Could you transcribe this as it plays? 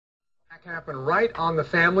Happened right on the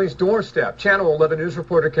family's doorstep. Channel 11 News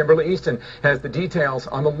reporter Kimberly Easton has the details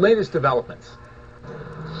on the latest developments.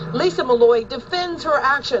 Lisa Malloy defends her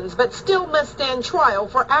actions, but still must stand trial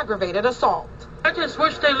for aggravated assault. I just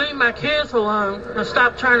wish they leave my kids alone and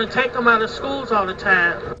stop trying to take them out of schools all the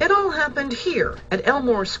time. It all happened here at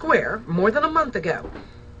Elmore Square more than a month ago.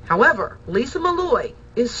 However, Lisa Malloy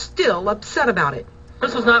is still upset about it.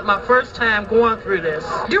 This is not my first time going through this.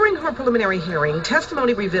 During her preliminary hearing,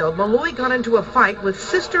 testimony revealed Malloy got into a fight with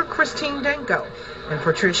sister Christine Danko and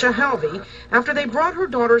Patricia Helvey after they brought her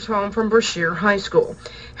daughters home from Brashear High School.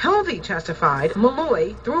 Helvey testified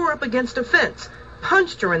Malloy threw her up against a fence,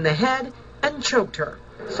 punched her in the head, and choked her.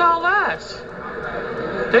 It's all lies.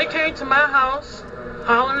 They came to my house,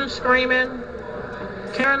 hollering and screaming,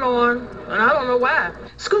 carrying on, and I don't know why.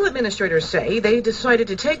 School administrators say they decided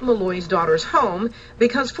to take Malloy's daughters home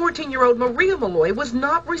because 14-year-old Maria Malloy was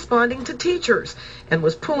not responding to teachers and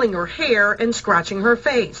was pulling her hair and scratching her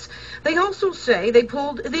face. They also say they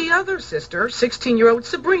pulled the other sister, 16-year-old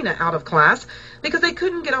Sabrina, out of class because they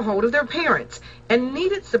couldn't get a hold of their parents and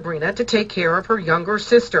needed Sabrina to take care of her younger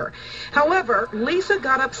sister. However, Lisa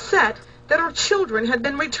got upset that her children had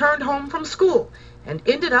been returned home from school and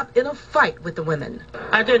ended up in a fight with the women.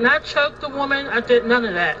 I did not choke the woman. I did none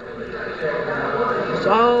of that.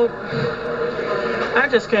 So, I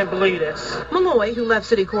just can't believe this. Malloy, who left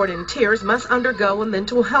city court in tears, must undergo a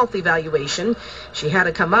mental health evaluation. She had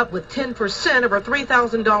to come up with 10% of her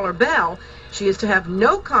 $3,000 bail. She is to have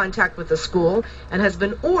no contact with the school and has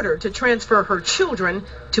been ordered to transfer her children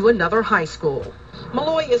to another high school.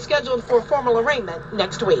 Malloy is scheduled for formal arraignment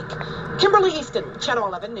next week. Kimberly Easton, Channel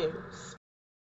 11 News.